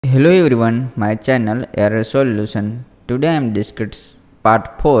Hello everyone, my channel Error Solution. Today I am discussing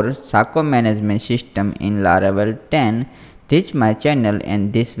part 4 Sacco management system in Laravel 10. This is my channel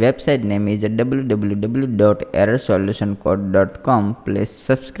and this website name is www.errorsolutioncode.com. Please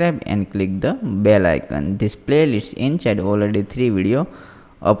subscribe and click the bell icon. This playlist inside already 3 video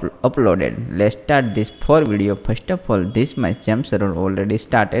uploaded. Let's start this 4 video. First of all, this my gem server already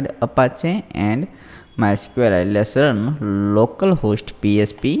started Apache and MySQL. Let's run localhost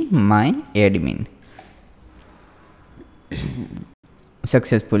PSP myadmin.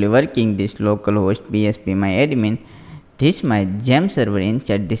 Successfully working this localhost PSP myadmin. This my gem server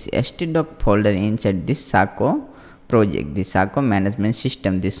inside this htdoc folder inside this Sacco project. This Sacco management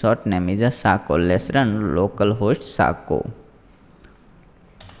system. This short name is a Sacco. Let's run localhost Sacco.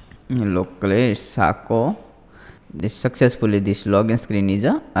 Localhost Sacco. This successfully this login screen is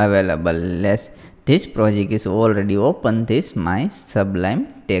available. This project is already open. This my Sublime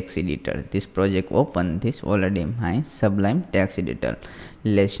text editor. This project open. This already my Sublime text editor.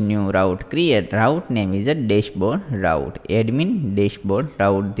 Let's new route create. Route name is a dashboard route. Admin dashboard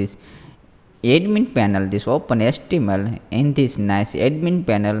route. This admin panel. This open HTML in this NiceAdmin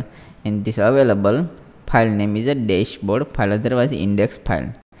panel. In this available file name is a dashboard file. Otherwise index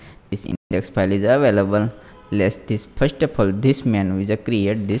file. This index file is available. Let's this first of all this menu is a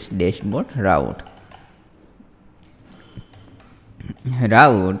create this dashboard route.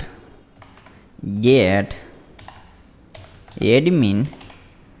 Route get admin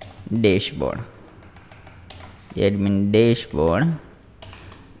dashboard. Admin dashboard.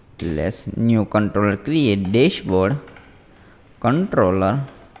 Let's new controller create dashboard controller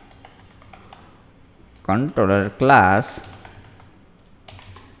class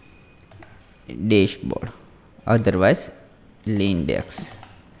dashboard. Otherwise index.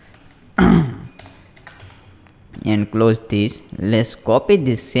 And close this. Let's copy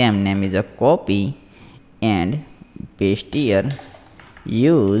this same name is a copy and paste here.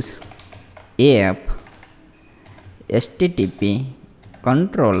 Use app http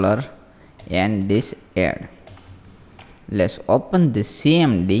controller and this add. Let's open the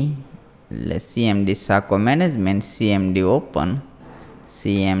cmd. Let's cmd Sacco management. Cmd open.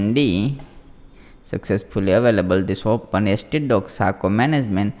 Cmd successfully available. This open htdoc Sacco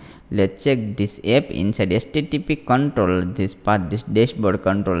management. Let's check this app inside http controller. This path this dashboard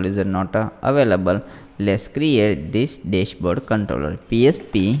controller is not available. Let's create this dashboard controller.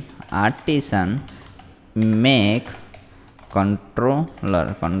 PSP artisan make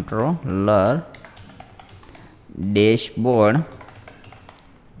controller dashboard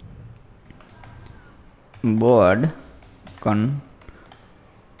controller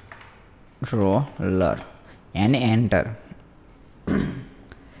and enter.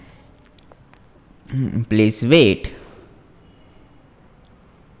 Please wait.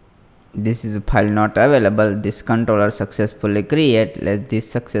 This is a file not available. This controller successfully create. Let this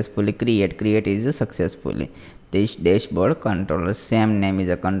successfully create is a successfully. This dashboard controller same name is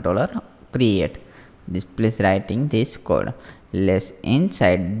a controller create. This please writing this code. Let's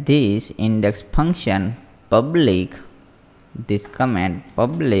inside this index function public this command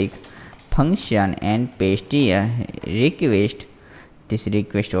public function and paste here request. This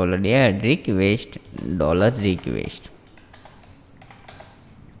request already had request $request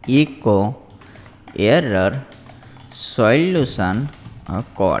echo error solution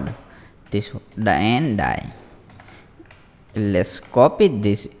code this and die. Let's copy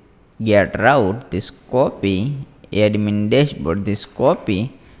this get route. This copy admin dashboard. This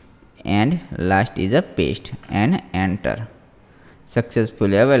copy and last is a paste and enter.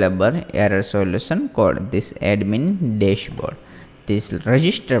 Successfully available error solution code. This admin dashboard. This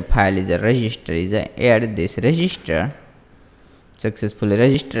register file is a register is a add this register successfully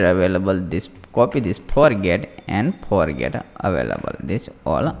register available. This copy this forget and forget available. This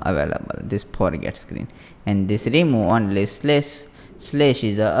all available. This forget screen and this remove only slash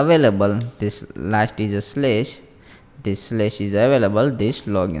is available. This last is a slash. This slash is available. This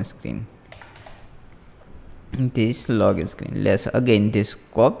login screen. This login screen. Let's again this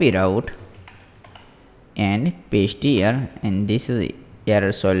copy route and paste here and this is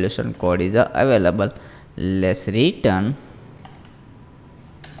error solution code is available. Let's return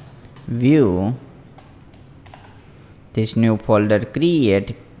view this new folder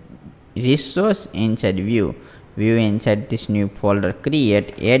create resource inside view inside this new folder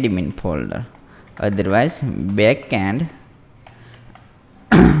create admin folder. Otherwise backend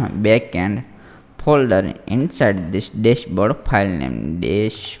folder inside this dashboard file name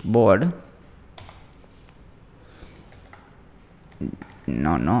dashboard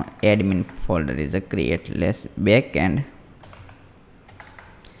no admin folder is a create. Let's backend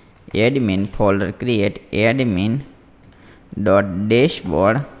admin folder create admin dot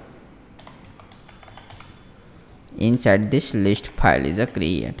dashboard. Inside this list file is a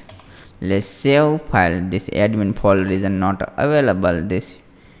create. Let's save file. This admin folder is not available. This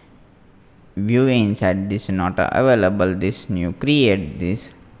view inside this not available. This new create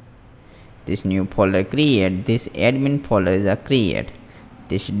this new folder create. This admin folder is a create.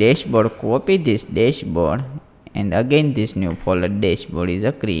 This dashboard copy this dashboard, and again this new folder dashboard is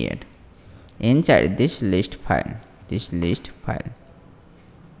a create. Inside this list file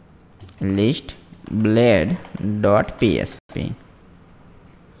list blade.php.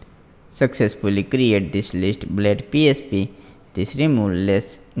 Successfully create this list blade php. This remove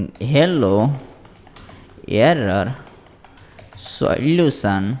less hello error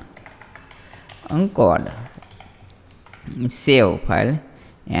solution code. Save file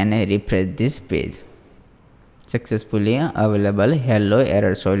and refresh this page. Successfully available hello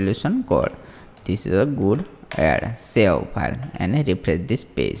error solution code. This is a good add. Save file and refresh this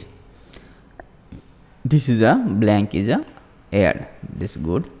page. This is a blank is a add. This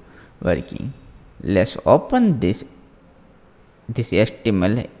good working. Let's open this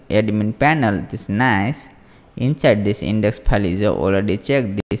HTML admin panel. This nice. Inside this index file is already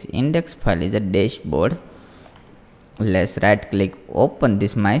checked. This index file is a dashboard. Let's right click open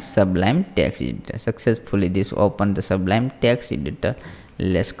this my Sublime text editor. Successfully this open the Sublime text editor.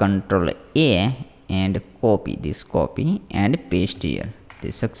 Let's Control A and copy and paste here.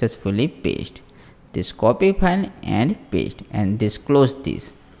 This successfully paste this copy file and paste, and this close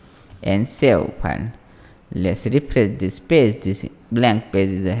this and save file. Let's refresh this page. This blank page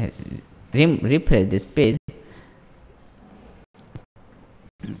is a refresh this page.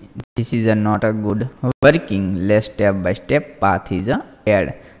 This is not a good working. Let's step by step path is a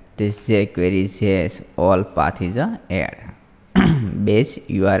add. This jQuery says all path is a add. Base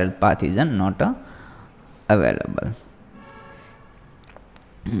URL path is a not a available.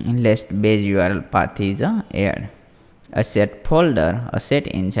 Let's base URL path is a add. Asset folder asset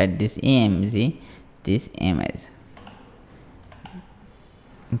inside this img this image.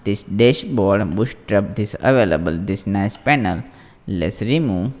 This dashboard bootstrap this available this nice panel. Let's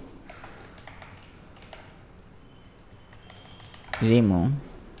remove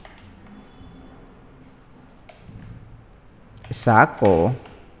Sacco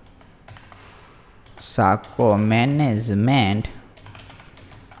management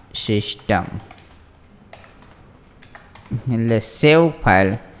system. Let's save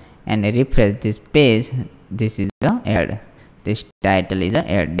file and refresh this page. This is the add. This title is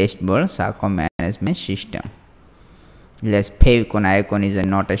a add dashboard Sacco management system. Let's favicon icon is a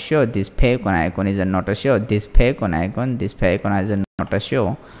not a show. This favicon icon is a not a show. This favicon icon is a not a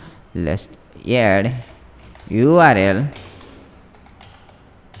show. Let's add URL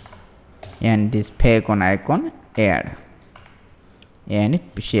and this favicon icon add and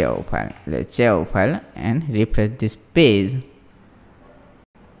save file. Let's save file and refresh this page.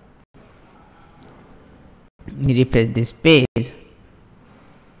 Refresh this page.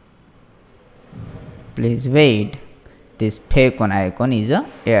 Please wait. This favicon icon is a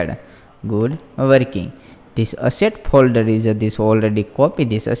add. Good working. This asset folder is a this already copy.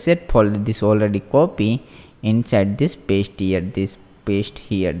 This asset folder this already copy inside this paste here. This paste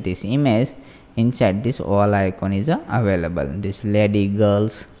here this image inside this all icon is a available. This lady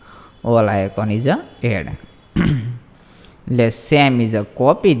girls all icon is a add. Let's same is a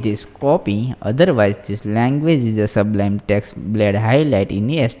copy this copy. Otherwise this language is a Sublime text blade highlight in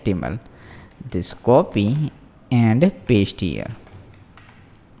HTML. This copy and paste here.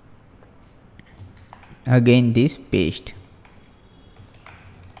 Again this paste.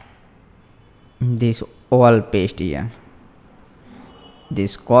 This all paste here.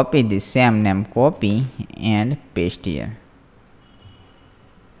 This copy this same name copy and paste here.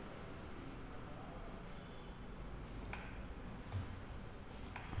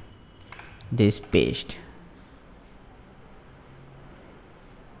 This paste.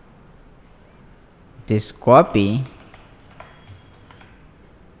 This copy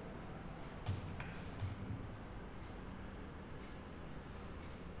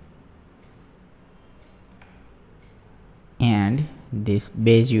and this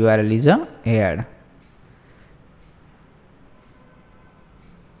base URL is a add.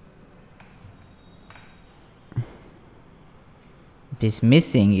 This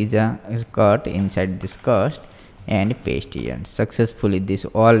missing is a cut inside this cut and paste here. Successfully this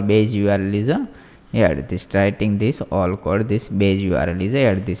all base URL is a add. This writing this all code this base URL is a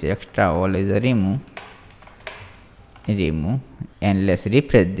add. This extra all is a remove and let's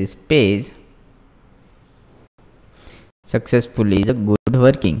refresh this page. Successfully is a good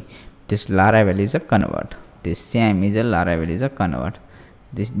working. this Laravel is a convert, this same is a Laravel is a convert,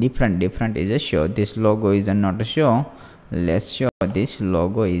 this different is a show, this logo is a not a show. Let's show this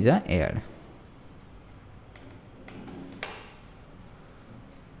logo is a add.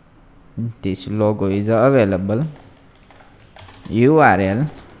 This logo is available, URL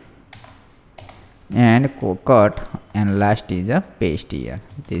and cut, and last is a paste here,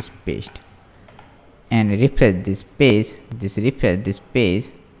 this paste, and refresh this page, refresh this page.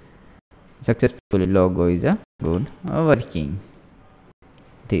 Successfully logo is a good working.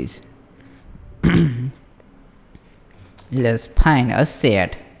 This let's find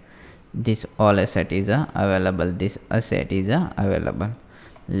asset. This all asset is available, this asset is available.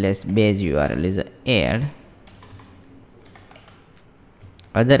 Let's base URL is add,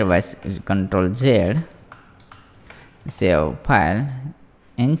 otherwise Control Z, save file.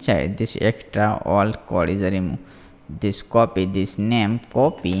 Inside this extra all code is remove. This copy this name,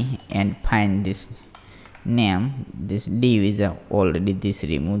 copy and find this name, this div is already this,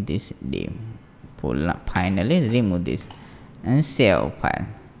 remove this div, finally remove this and save file.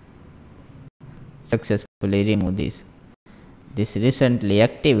 Successfully remove this recently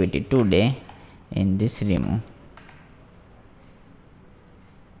activity today in this remove.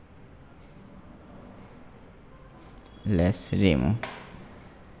 Let's remove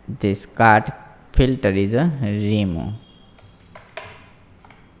this cart filter is a remove.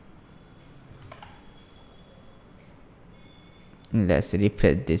 Let's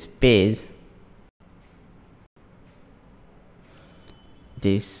refresh this page.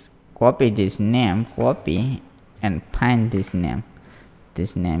 This copy this name, copy and find this name.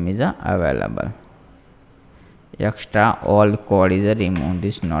 This name is available. Extra all code is removed,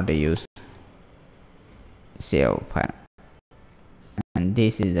 this not used. Save file. And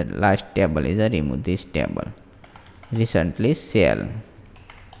this is the last table is remove this table. Recently sell.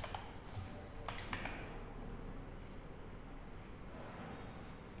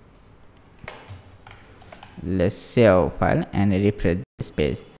 Let's save file and refresh this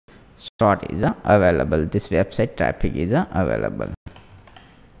page. Sort is available. This website traffic is available.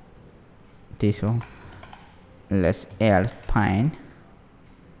 This one. Let's add find.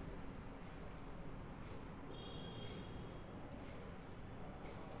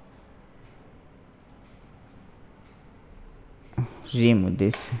 Remove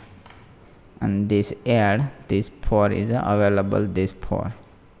this and this add, this for is available, this for.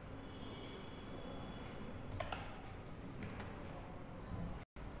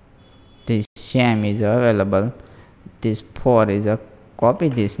 This sham is available, this for is a copy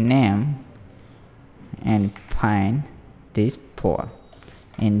this name and find this for.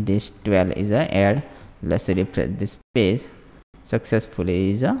 In this 12 is a add. Let's refresh this page.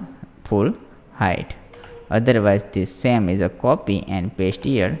 Successfully is a full height. Otherwise this same is a copy and paste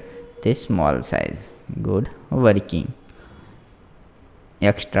here, this small size. Good working.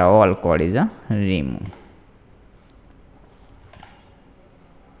 Extra all code is a remove.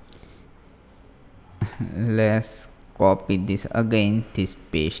 Let's copy this again, this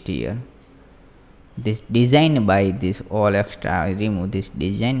paste here. This design by, this all extra remove. This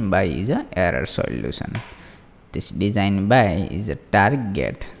design by is a error solution. This design by is a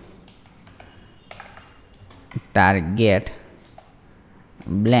target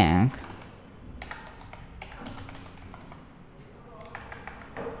blank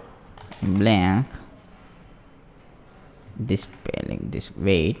this spelling, this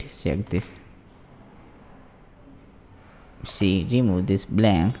wait, check this, see, remove this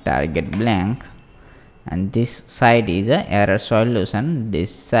blank, target blank, and this side is a error solution,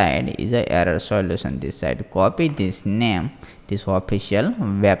 this side is a error solution, this side copy this name, this official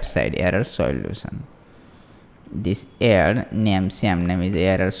website error solution. This add name, same name is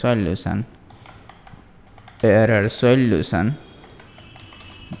error solution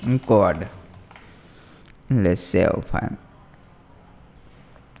code. Let's save file.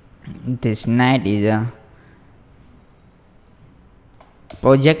 This night is a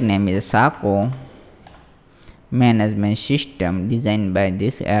project name is Sacco management system designed by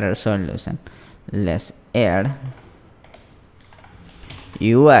this error solution. Let's add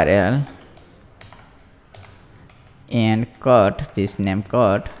URL and cut this name,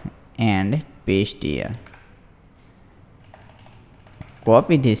 cut and paste here.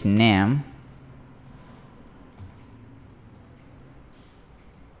 Copy this name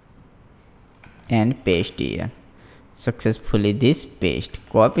and paste here. Successfully this paste.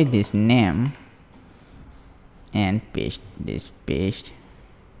 Copy this name and paste this paste.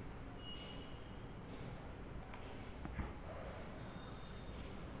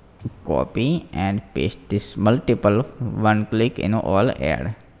 Copy and paste this multiple, one click in all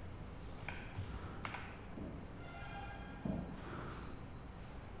add.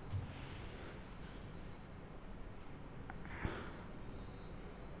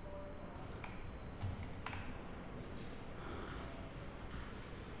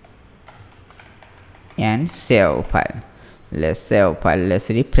 and save file. Let's save file. Let's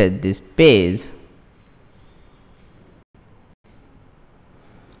refresh this page.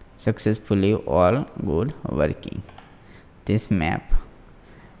 Successfully all good working. This map.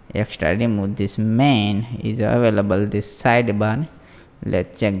 Extra remove this main is available. This sidebar.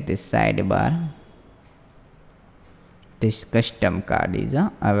 Let's check this sidebar. This custom card is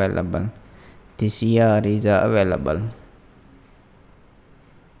available. This year is available.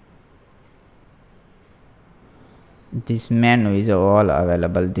 This menu is all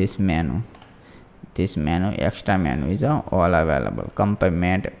available. This menu, extra menu is all available.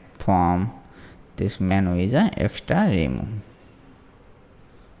 Complement form. This menu is extra remove.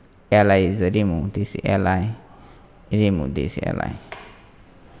 Li is remove. This li, remove this li.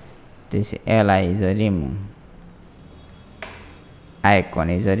 This li is remove. Icon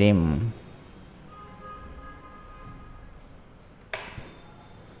is remove.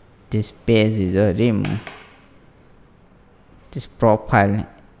 This page is remove. This profile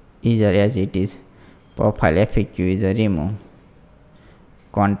is as it is. Profile FAQ is remove.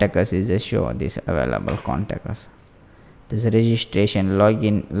 Contact us is show. This available contact us. This registration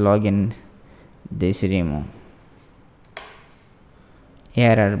login this remove.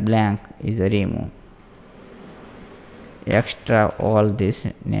 Error blank is remove. Extra all this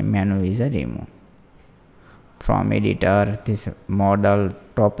menu is remove. From editor, this model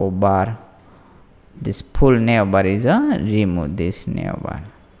top of bar, this full navbar is remove. This navbar.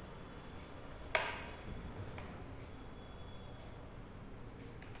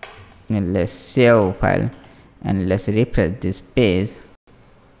 And let's save file and let's refresh this page.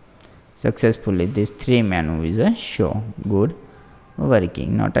 Successfully this 3 menu is show. Good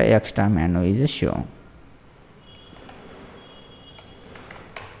working. Not a extra menu is show.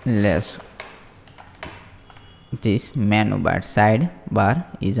 Let's this menu bar, side bar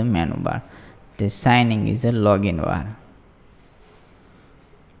is a menu bar. This signing is a login bar.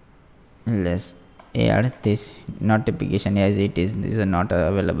 Let's add this notification as it is. This is not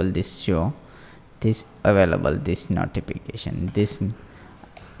available. This show. This available. This notification. This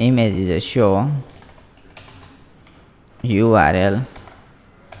image is a show. URL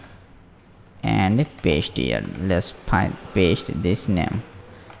and paste here. Let's paste this name.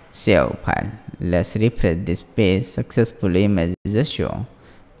 Save file. Let's refresh this page. Successfully image is a show.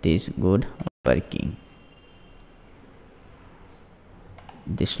 This good working.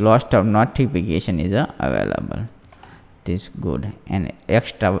 This lost of notification is available. This good and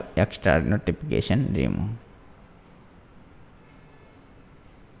extra notification remove.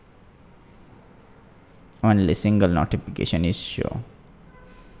 Only single notification is show.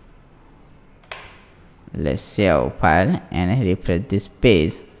 Let's save file and refresh this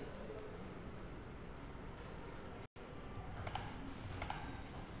page.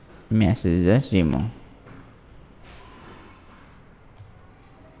 Message remove.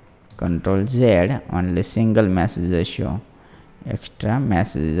 Control Z, only single message show. Extra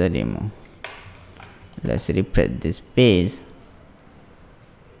message remove. Let's refresh this page.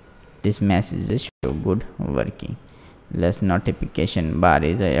 This message show. Good working. Let's notification bar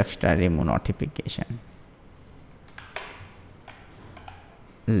is a extra remove notification.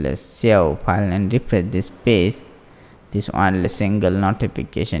 Let's save file and refresh this page. This only single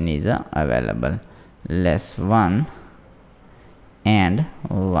notification is available. Let's 1 and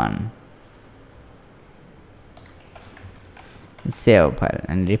 1. Save file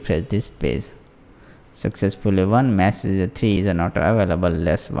and refresh this page. Successfully one message 3 is not available.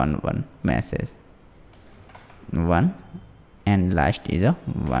 Let's 1 message 1 and last is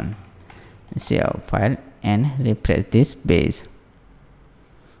 1. Save file and refresh this page.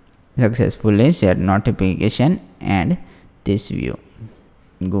 Successfully set notification and this view.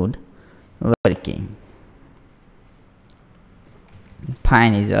 Good working.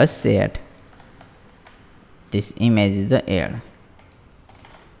 Fine is a set. This image is the add.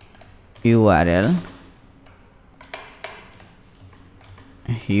 URL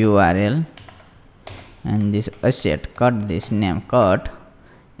and this asset. Cut this name, cut,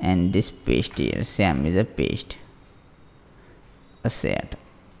 and this paste here. Same is a paste. Asset.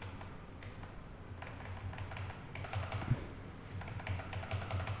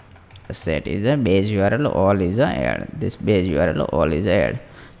 Set is a base URL, all is a add. This base URL all is a add.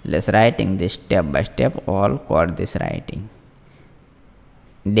 Let's writing this step by step, all code this writing.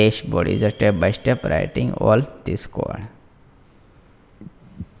 Dashboard is a step by step writing all this code.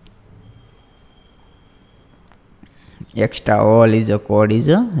 Extra all is a code is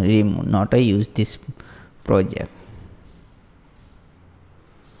a remove, not a use this project.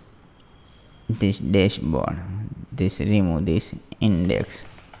 This dashboard, this remove this index.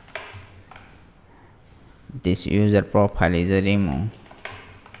 This user profile is a remove.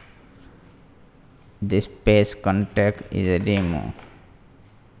 This page contact is a remove.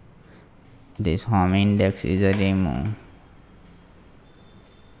 This home index is a remove.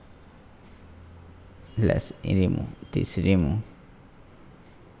 Let's remove this. Remove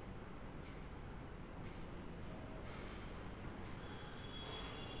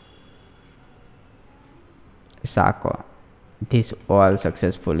Sacco. This all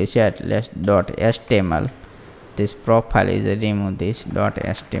successfully set. Let's .html. This profile is a remove. This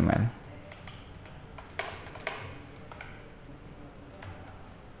 .html.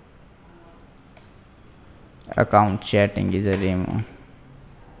 Account setting is a remove.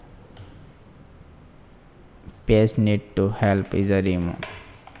 Page need to help is a remove.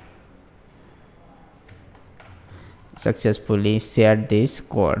 Successfully set this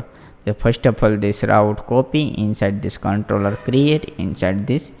code. The first of all, this route copy inside this controller create. Inside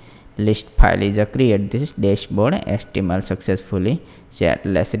this list file is a create this dashboard HTML successfully set.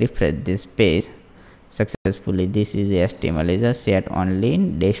 Let's refresh this page. Successfully this is HTML is a set only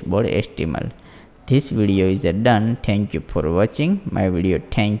in dashboard HTML. This video is done. Thank you for watching my video.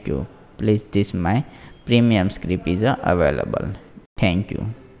 Thank you. Please, this my premium script is available. Thank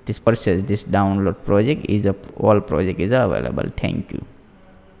you. This purchase this download project is all project is available. Thank you.